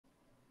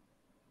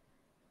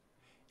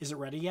Is it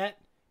ready yet?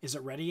 Is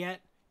it ready yet?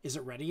 Is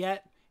it ready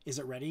yet? Is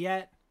it ready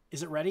yet?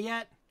 Is it ready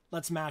yet?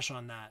 Let's mash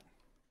on that.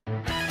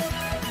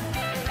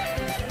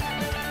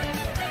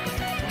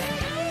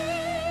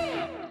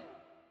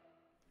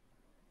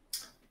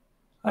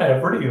 Hi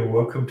everybody, and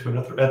welcome to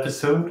another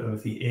episode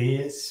of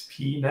the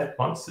Asp.Net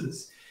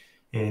Monsters.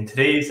 In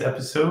today's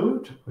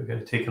episode, we're going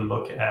to take a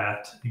look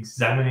at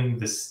examining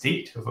the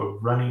state of a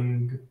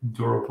running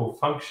durable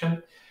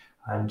function,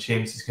 and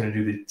James is going to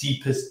do the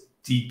deepest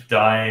deep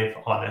dive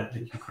on it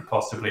that you could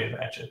possibly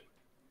imagine.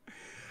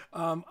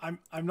 I'm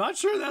not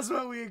sure that's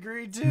what we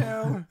agreed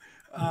to,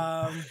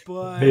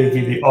 but Maybe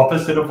the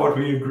opposite of what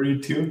we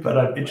agreed to, but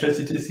I'm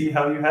interested to see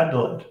how you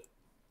handle it.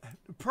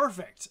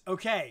 Perfect.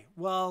 Okay,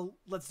 well,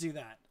 let's do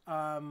that.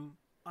 I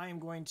am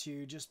going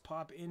to just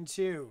pop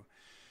into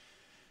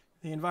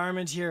the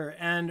environment here.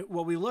 And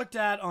what we looked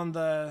at on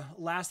the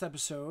last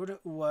episode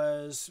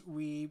was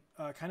we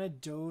kind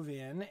of dove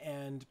in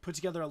and put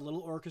together a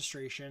little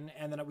orchestration.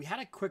 And then we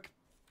had a quick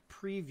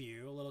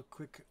preview, a little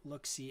quick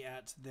look-see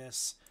at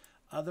this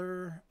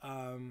other,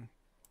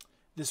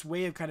 this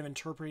way of kind of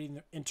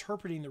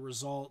interpreting the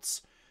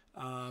results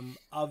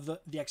of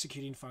the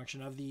executing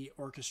function of the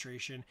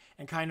orchestration,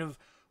 and kind of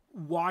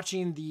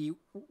watching the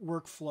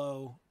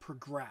workflow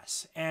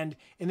progress. And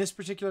in this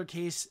particular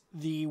case,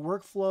 the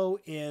workflow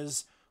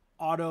is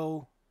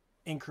auto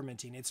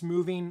incrementing. It's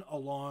moving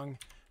along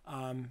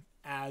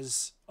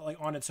as like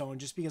on its own,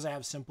 just because I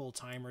have simple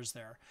timers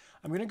there.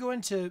 I'm going to go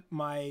into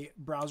my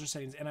browser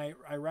settings, and I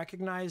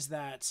recognize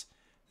that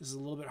this is a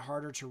little bit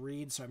harder to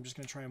read, so I'm just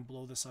going to try and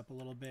blow this up a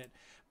little bit.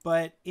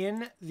 But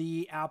in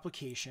the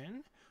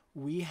application,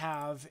 we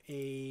have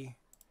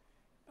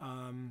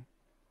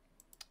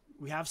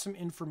some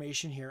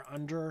information here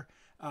under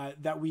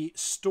that we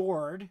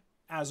stored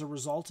as a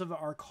result of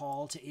our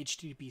call to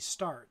HTTP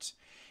start.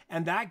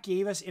 And that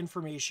gave us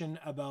information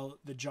about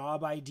the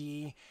job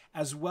ID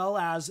as well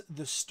as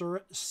the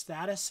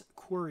status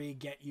query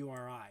get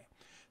URI.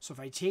 So if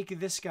I take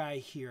this guy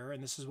here,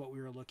 and this is what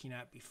we were looking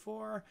at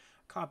before,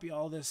 copy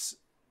all this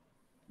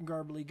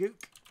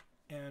garbly-gook,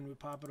 and we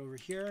pop it over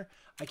here,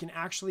 I can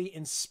actually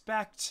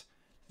inspect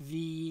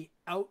the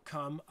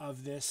outcome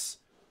of this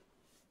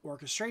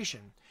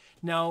orchestration.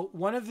 Now,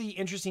 one of the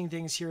interesting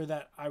things here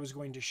that I was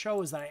going to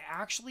show is that I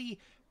actually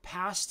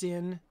passed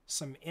in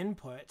some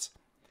input,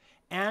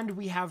 and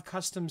we have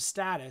custom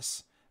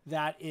status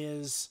that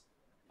is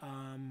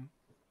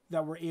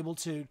that we're able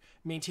to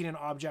maintain an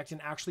object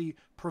and actually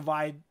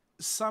provide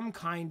some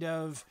kind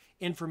of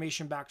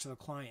information back to the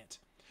client.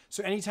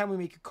 So anytime we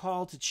make a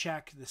call to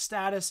check the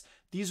status,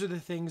 these are the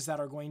things that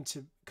are going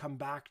to come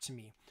back to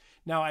me.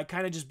 Now, I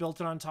kind of just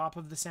built it on top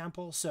of the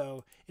sample,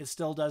 so it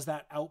still does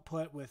that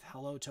output with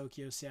hello,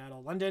 Tokyo,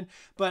 Seattle, London.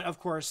 But of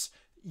course,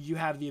 you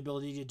have the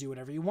ability to do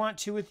whatever you want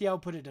to with the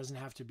output. It doesn't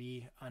have to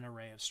be an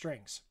array of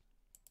strings.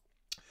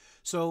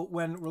 So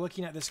when we're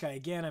looking at this guy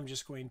again, I'm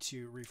just going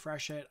to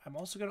refresh it. I'm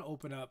also going to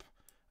open up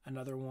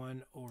another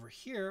one over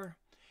here.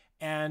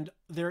 And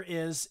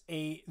there's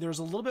a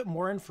little bit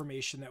more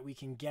information that we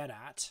can get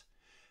at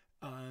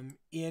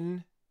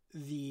in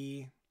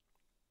the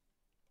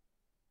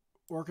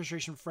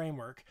orchestration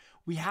framework.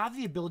 We have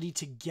the ability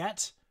to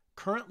get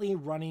currently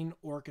running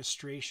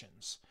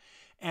orchestrations,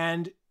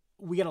 and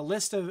we get a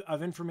list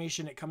of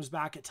information. It comes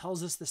back, it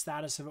tells us the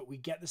status of it. We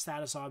get the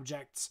status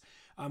objects,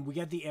 we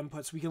get the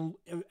inputs. We can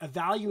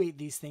evaluate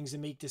these things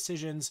and make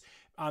decisions,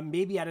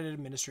 maybe at an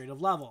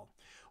administrative level.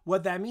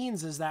 What that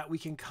means is that we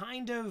can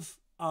kind of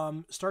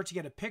start to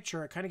get a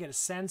picture, kind of get a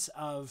sense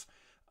of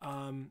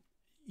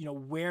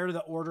where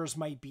the orders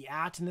might be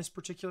at in this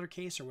particular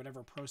case, or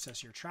whatever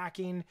process you're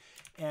tracking.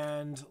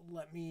 And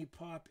let me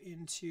pop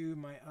into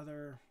my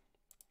other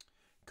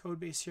code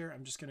base here.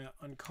 I'm just going to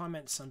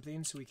uncomment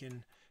something so we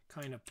can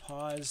kind of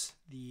pause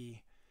the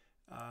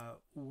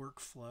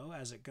workflow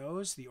as it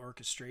goes, the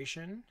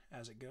orchestration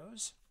as it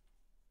goes.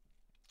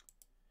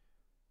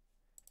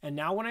 And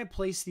now when I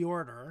place the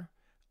order,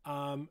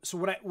 so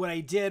what I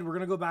did, we're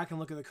going to go back and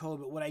look at the code,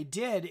 but what I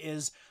did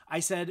is I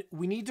said,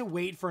 we need to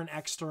wait for an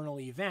external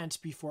event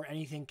before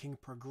anything can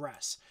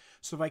progress.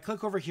 So if I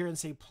click over here and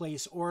say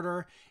place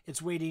order,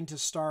 it's waiting to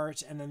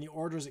start, and then the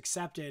order is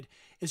accepted.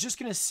 It's just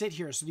going to sit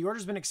here. So the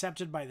order's been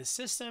accepted by the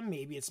system.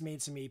 Maybe it's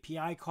made some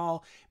API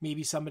call.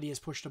 Maybe somebody has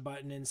pushed a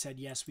button and said,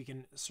 yes, we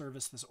can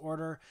service this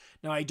order.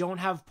 Now I don't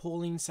have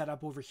polling set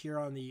up over here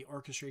on the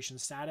orchestration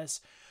status,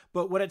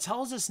 but what it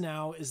tells us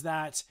now is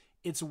that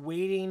it's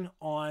waiting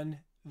on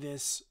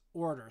this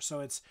order. So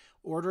its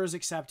order is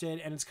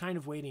accepted and it's kind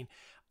of waiting.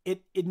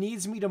 It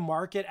needs me to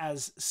mark it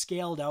as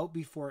scaled out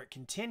before it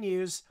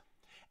continues.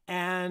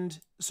 And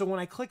so when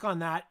I click on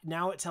that,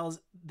 now it tells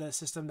the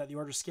system that the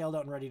order is scaled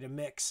out and ready to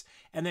mix,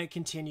 and then it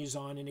continues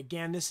on. And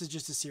again, this is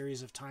just a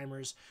series of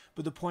timers,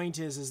 but the point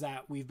is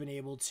that we've been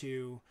able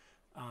to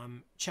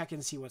check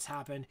and see what's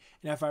happened.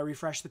 And if I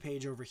refresh the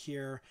page over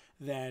here,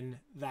 then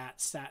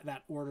that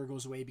order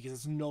goes away because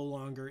it's no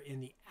longer in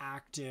the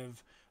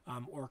active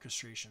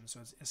orchestration. So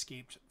it's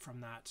escaped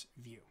from that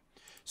view.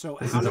 So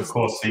This how is, of does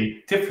course,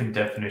 a different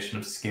definition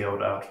of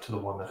scaled out to the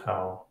one that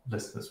our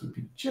listeners would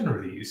be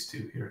generally used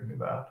to hearing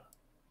about.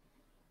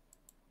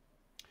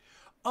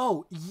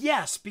 Oh,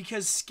 yes,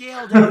 because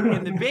scaled out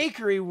in the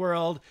bakery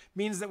world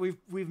means that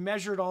we've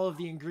measured all of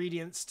the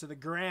ingredients to the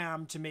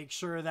gram to make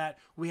sure that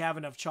we have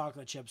enough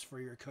chocolate chips for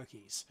your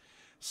cookies.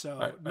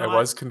 So I not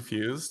was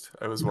confused.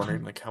 I was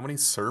wondering, like, how many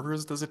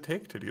servers does it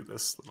take to do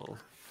this little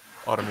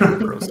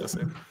automated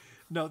processing?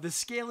 no, the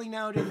scaling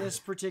out in this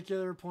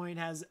particular point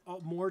has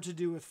more to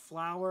do with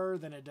flour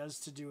than it does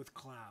to do with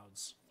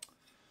clouds.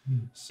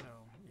 So,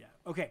 yeah.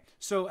 Okay.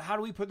 So, how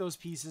do we put those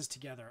pieces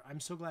together? I'm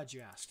so glad you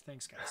asked.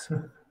 Thanks, guys.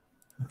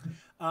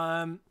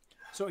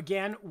 So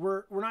again,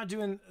 we're not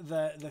doing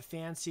the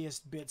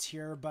fanciest bits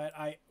here, but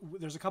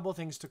there's a couple of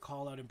things to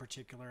call out in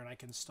particular, and I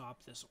can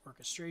stop this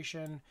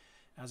orchestration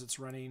as it's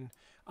running.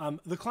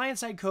 The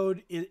client-side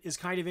code is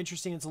kind of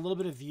interesting. It's a little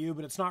bit of Vue,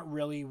 but it's not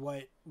really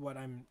what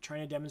I'm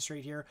trying to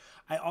demonstrate here.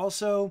 I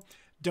also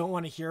don't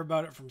want to hear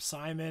about it from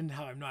Simon,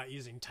 how I'm not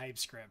using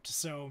TypeScript.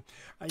 So,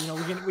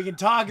 we can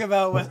talk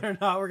about whether or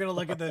not we're going to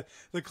look at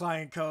the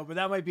client code, but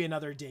that might be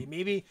another day.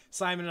 Maybe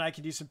Simon and I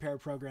can do some pair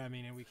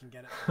programming and we can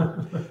get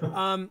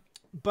it.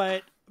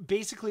 But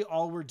basically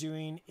all we're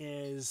doing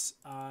is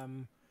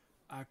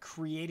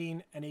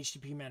creating an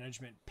HTTP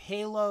management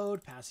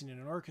payload, passing in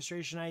an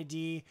orchestration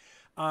ID.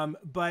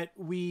 But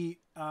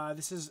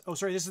this is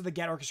the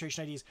get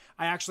orchestration IDs.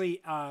 I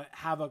actually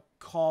have a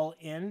call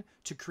in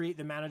to create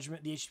the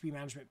HTTP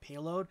management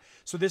payload.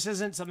 So this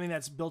isn't something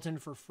that's built in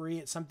for free.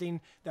 It's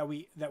something that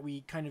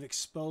we kind of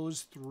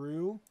expose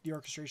through the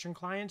orchestration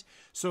client.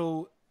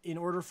 So in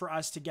order for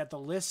us to get the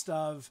list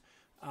of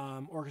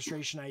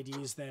orchestration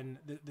IDs, then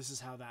this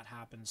is how that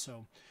happens.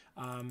 So,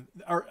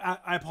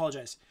 I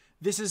apologize.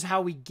 This is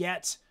how we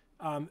get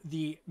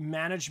the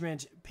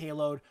management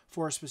payload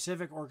for a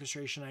specific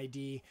orchestration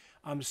ID,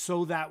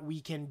 so that we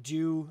can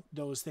do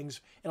those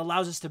things. It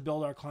allows us to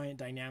build our client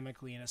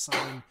dynamically and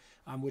assign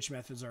which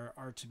methods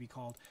are to be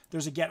called.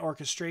 There's a get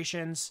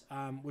orchestrations,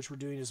 which we're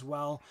doing as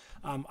well.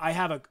 I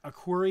have a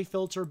query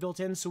filter built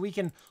in, so we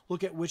can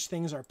look at which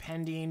things are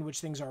pending,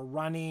 which things are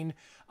running,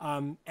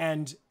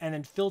 and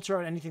then filter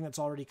out anything that's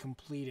already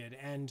completed.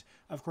 And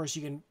of course,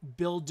 you can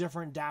build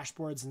different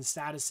dashboards and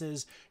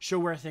statuses, show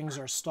where things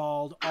are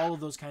stalled, all of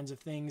those kinds of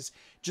things,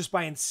 just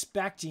by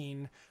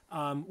inspecting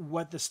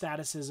what the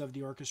status is of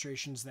the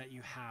orchestrations that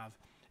you have.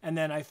 And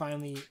then I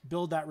finally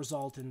build that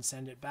result and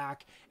send it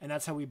back. And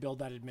that's how we build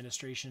that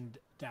administration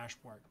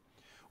dashboard.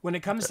 When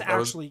it comes to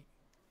actually,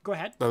 go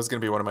ahead. That was going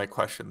to be one of my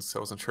questions. So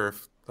I wasn't sure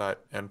if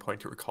that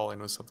endpoint you were calling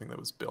was something that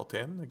was built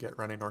in to get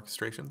running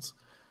orchestrations.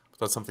 But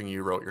that's something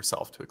you wrote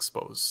yourself to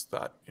expose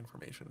that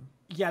information.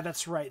 Yeah,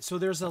 that's right. So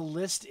there's a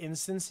list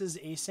instances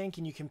async,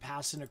 and you can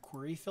pass in a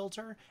query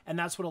filter, and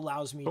that's what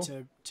allows me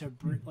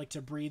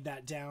to breed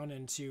that down,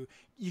 and you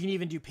can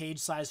even do page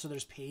size. So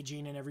there's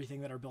paging and everything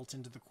that are built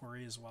into the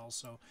query as well.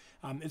 So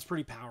it's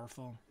pretty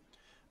powerful.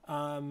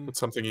 It's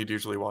something you'd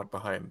usually want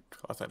behind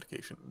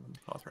authentication and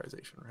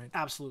authorization, right?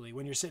 Absolutely.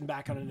 When you're sitting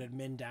back on an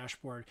admin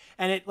dashboard,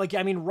 and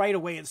right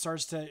away it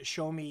starts to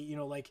show me,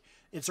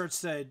 it starts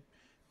to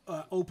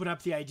open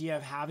up the idea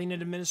of having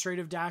an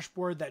administrative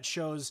dashboard that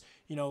shows,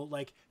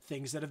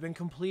 things that have been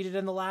completed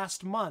in the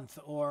last month,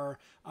 or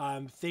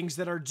things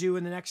that are due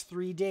in the next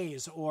 3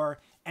 days, or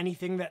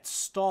anything that's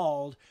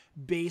stalled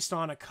based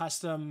on a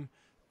custom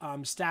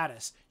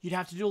status. You'd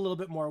have to do a little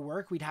bit more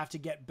work. We'd have to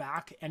get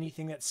back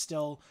anything that's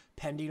still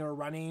pending or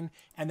running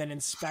and then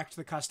inspect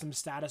the custom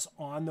status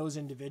on those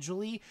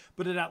individually.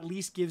 But it at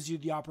least gives you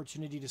the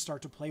opportunity to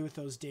start to play with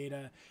those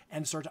data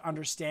and start to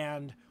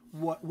understand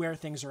where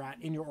things are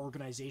at in your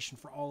organization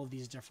for all of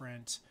these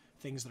different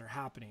things that are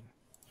happening.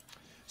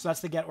 So that's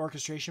the get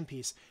orchestration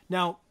piece.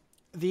 Now,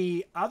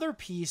 the other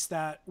piece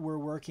that we're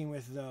working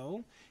with,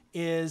 though,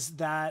 is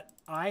that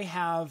I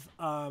have...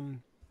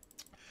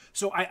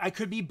 So I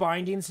could be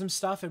binding some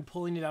stuff and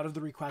pulling it out of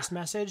the request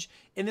message.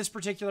 In this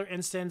particular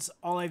instance,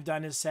 all I've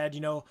done is said,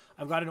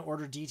 I've got an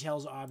order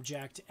details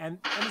object, and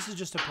this is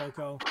just a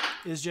POCO.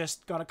 It's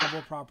just got a couple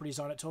of properties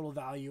on it, total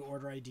value,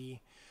 order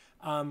ID.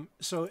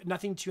 So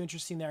nothing too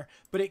interesting there,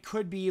 but it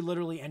could be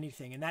literally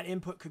anything. And that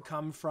input could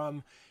come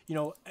from,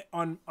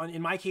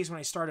 in my case, when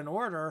I start an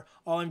order,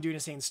 all I'm doing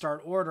is saying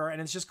start order,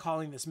 and it's just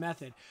calling this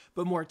method.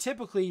 But more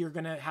typically, you're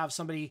going to have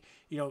somebody,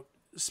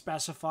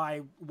 specify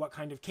what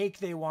kind of cake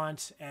they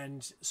want,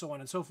 and so on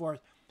and so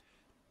forth.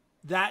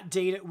 That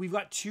data, we've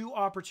got two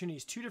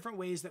different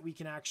ways that we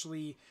can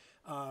actually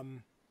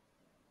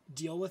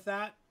deal with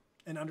that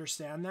and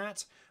understand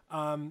that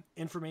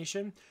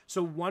information.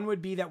 So one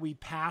would be that we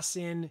pass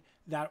in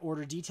that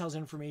order details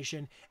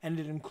information, and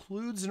it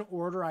includes an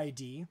order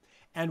ID,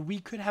 and we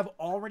could have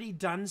already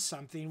done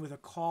something with a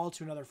call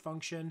to another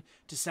function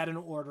to set an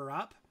order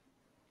up.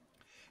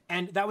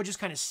 And that would just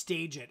kind of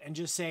stage it and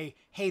just say,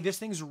 hey, this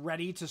thing's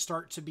ready to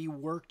start to be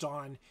worked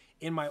on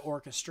in my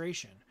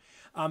orchestration.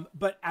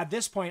 But at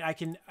this point, I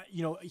can,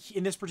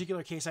 in this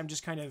particular case, I'm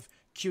just kind of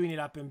queuing it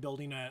up and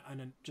building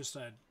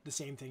the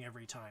same thing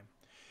every time.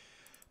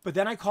 But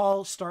then I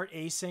call start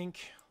async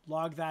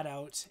log that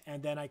out,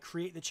 and then I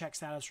create the check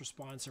status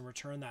response and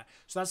return that.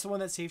 So that's the one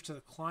that's safe to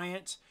the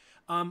client.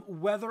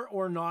 Whether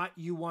or not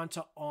you want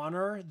to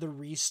honor the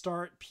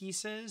restart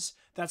pieces,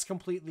 that's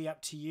completely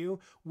up to you.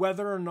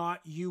 Whether or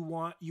not you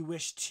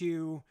wish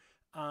to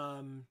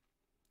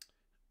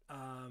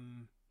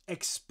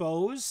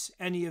expose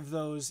any of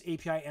those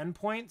API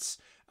endpoints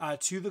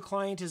to the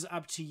client is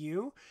up to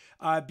you,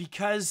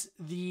 because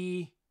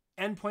the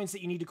endpoints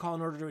that you need to call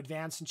in order to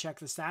advance and check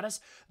the status,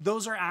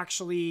 those are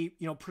actually,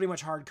 pretty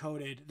much hard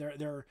coded.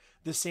 They're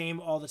the same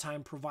all the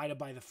time, provided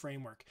by the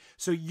framework.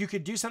 So you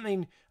could do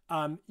something,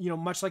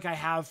 much like I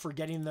have for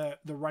getting the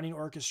running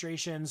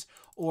orchestrations,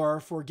 or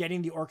for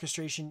getting the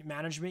orchestration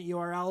management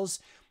URLs.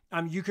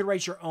 You could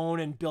write your own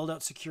and build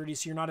out security,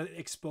 so you're not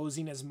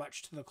exposing as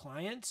much to the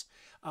client,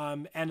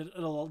 and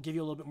it'll give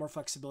you a little bit more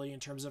flexibility in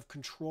terms of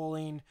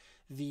controlling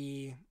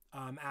the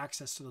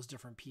access to those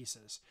different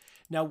pieces.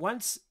 Now,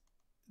 once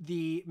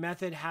the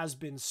method has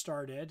been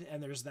started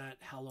and there's that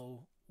hello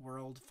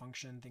world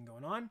function thing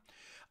going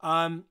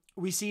on,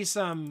 we see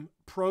some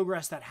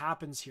progress that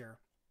happens here.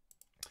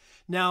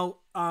 Now,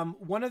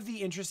 one of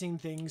the interesting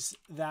things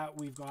that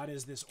we've got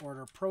is this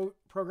order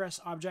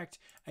progress object.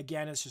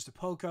 Again, it's just a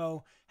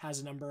POCO, has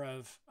a number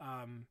of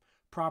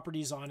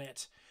properties on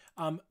it.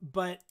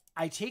 But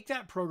I take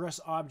that progress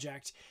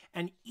object,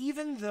 and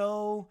even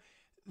though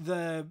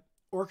the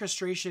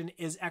orchestration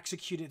is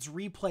executed, it's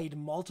replayed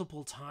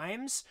multiple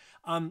times,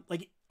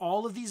 like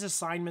all of these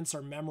assignments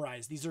are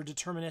memorized. These are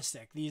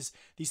deterministic. These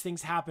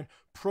things happen.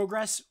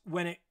 Progress,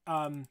 when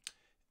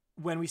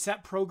we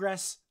set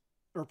progress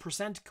or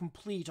percent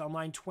complete on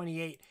line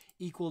 28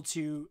 equal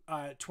to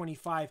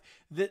 25,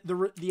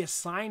 the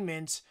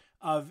assignment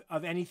of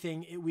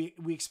anything,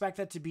 we expect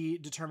that to be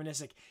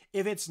deterministic.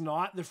 If it's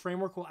not, the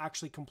framework will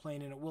actually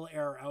complain and it will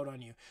error out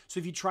on you. So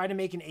if you try to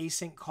make an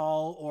async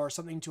call or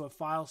something to a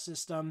file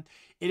system,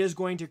 it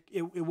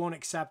won't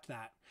accept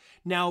that.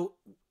 Now,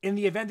 in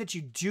the event that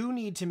you do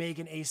need to make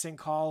an async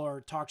call or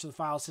talk to the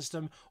file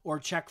system or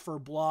check for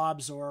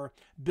blobs or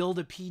build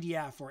a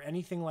PDF or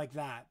anything like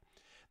that,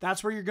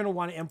 that's where you're going to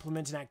want to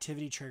implement an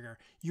activity trigger.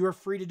 You are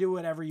free to do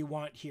whatever you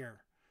want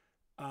here,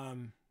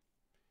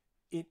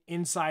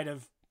 inside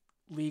of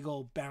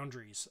legal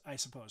boundaries, I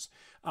suppose.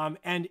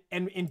 And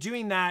in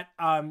doing that,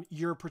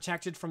 you're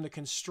protected from the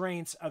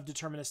constraints of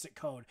deterministic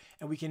code,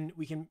 and we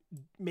can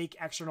make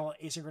external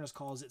asynchronous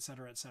calls, et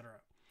cetera, et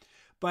cetera.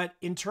 But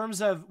in terms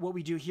of what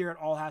we do here, it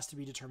all has to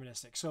be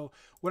deterministic. So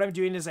what I'm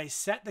doing is I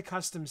set the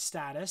custom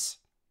status.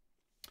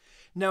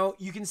 Now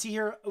you can see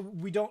here,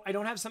 I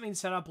don't have something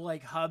set up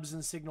like hubs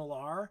and signal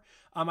R.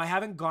 I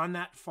haven't gone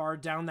that far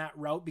down that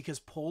route because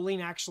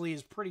polling actually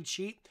is pretty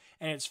cheap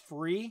and it's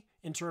free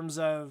in terms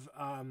of,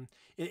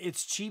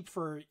 it's cheap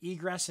for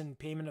egress and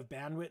payment of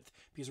bandwidth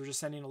because we're just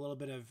sending a little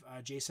bit of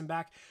JSON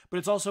back, but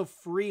it's also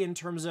free in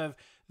terms of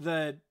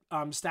the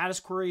status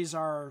queries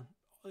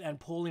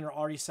and polling are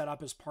already set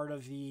up as part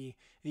of the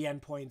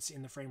endpoints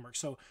in the framework.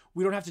 So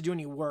we don't have to do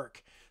any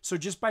work. So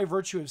just by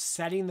virtue of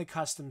setting the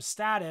custom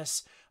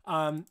status,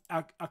 a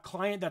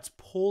client that's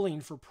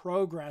polling for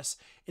progress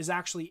is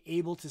actually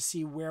able to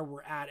see where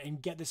we're at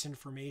and get this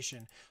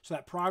information. So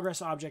that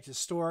progress object is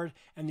stored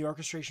and the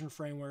orchestration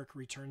framework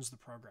returns the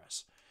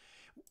progress.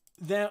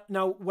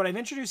 Now, what I've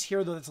introduced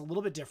here, though, that's a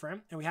little bit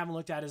different and we haven't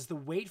looked at is the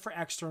wait for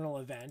external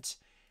event,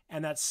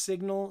 and that's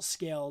signal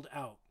scaled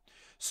out.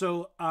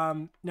 So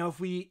now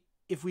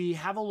if we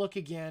have a look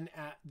again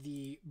at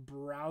the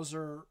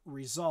browser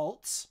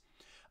results,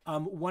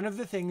 one of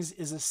the things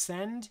is a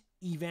send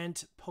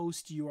event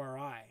post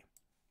URI.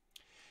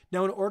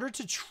 Now, in order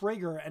to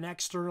trigger an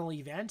external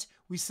event,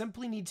 we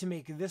simply need to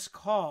make this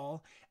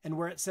call, and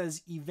where it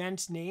says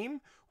event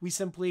name, we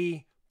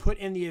simply put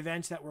in the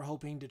event that we're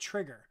hoping to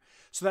trigger.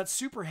 So that's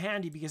super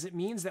handy because it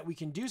means that we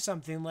can do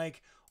something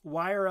like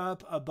wire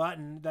up a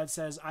button that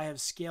says I have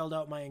scaled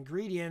out my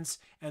ingredients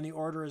and the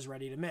order is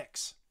ready to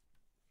mix.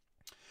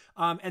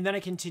 And then I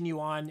continue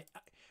on.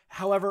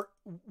 However,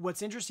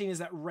 what's interesting is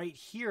that right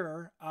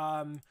here,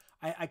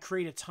 I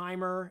create a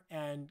timer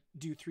and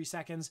do 3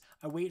 seconds.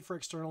 I wait for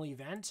external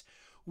event.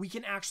 We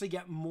can actually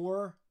get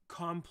more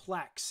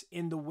complex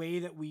in the way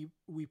that we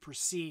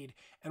proceed,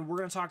 and we're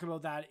going to talk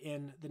about that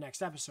in the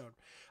next episode.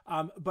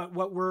 But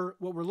what we're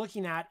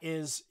looking at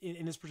is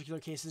in this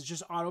particular case is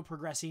just auto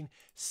progressing,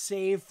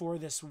 save for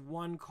this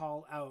one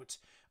call out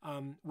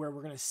where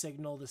we're going to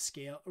signal the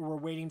scale. We're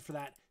waiting for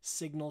that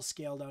signal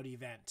scaled out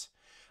event.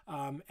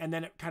 And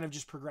then it kind of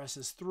just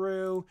progresses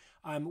through.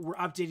 We're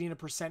updating a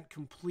percent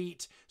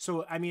complete.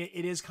 So, I mean,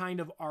 it is kind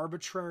of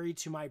arbitrary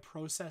to my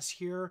process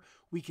here.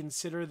 We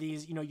consider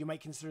these, you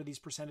might consider these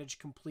percentage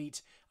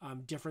complete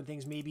different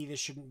things. Maybe this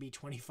shouldn't be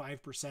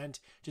 25%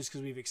 just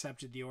because we've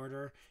accepted the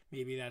order.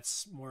 Maybe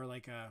that's more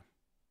like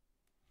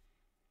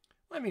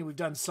we've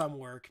done some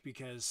work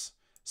because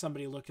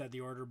somebody looked at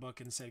the order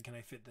book and said, can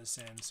I fit this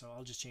in? So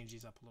I'll just change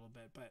these up a little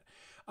bit. But,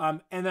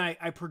 and then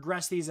I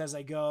progress these as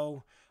I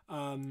go.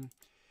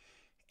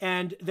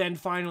 And then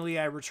finally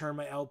I return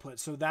my output.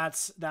 So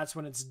that's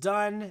when it's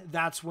done.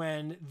 That's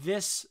when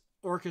this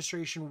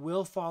orchestration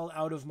will fall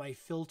out of my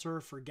filter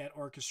for get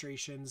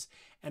orchestrations,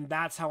 and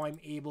that's how I'm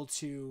able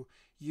to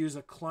use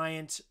a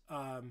client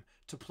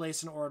to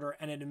place an order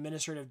and an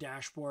administrative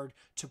dashboard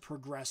to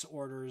progress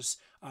orders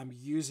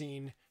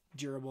using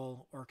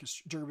durable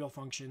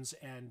functions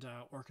and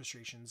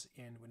orchestrations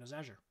in Windows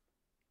Azure.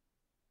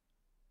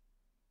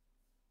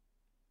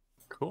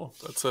 Cool.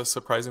 That's a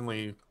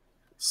surprisingly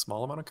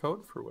small amount of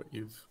code for what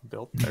you've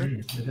built there.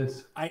 It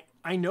is.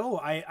 I know.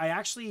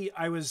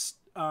 I was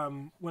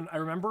when I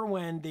remember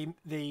when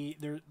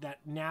that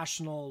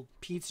national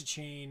pizza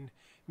chain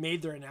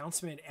made their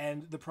announcement,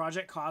 and the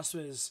project cost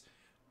was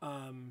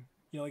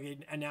like they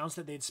announced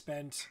that they'd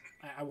spent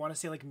I want to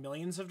say like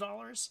millions of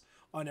dollars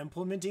on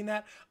implementing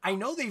that. I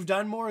know they've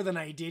done more than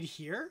I did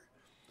here.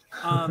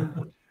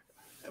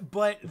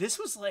 But this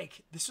was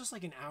like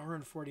an hour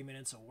and 40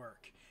 minutes of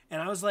work.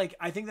 And I was like,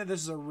 I think that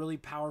this is a really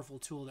powerful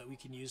tool that we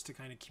can use to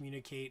kind of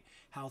communicate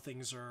how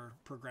things are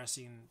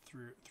progressing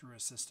through a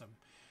system.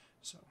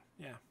 So,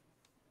 yeah.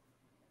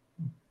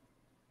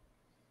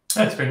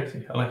 That's very nice.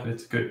 I like it.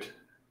 It's a good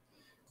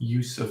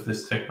use of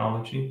this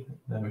technology.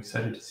 I'm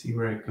excited to see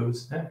where it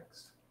goes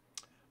next.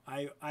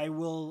 I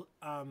will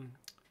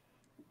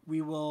we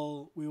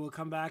will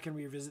come back and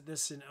revisit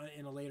this in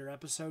a later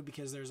episode,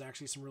 because there's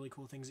actually some really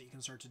cool things that you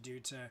can start to do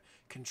to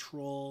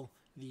control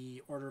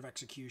the order of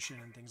execution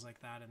and things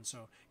like that. And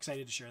so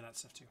excited to share that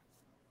stuff too.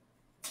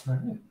 All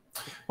right.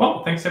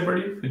 Well, thanks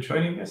everybody for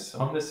joining us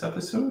on this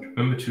episode.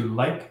 Remember to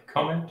like,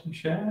 comment, and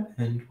share,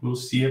 and we'll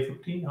see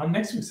everybody on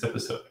next week's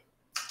episode.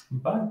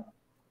 Bye.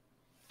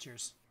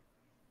 Cheers.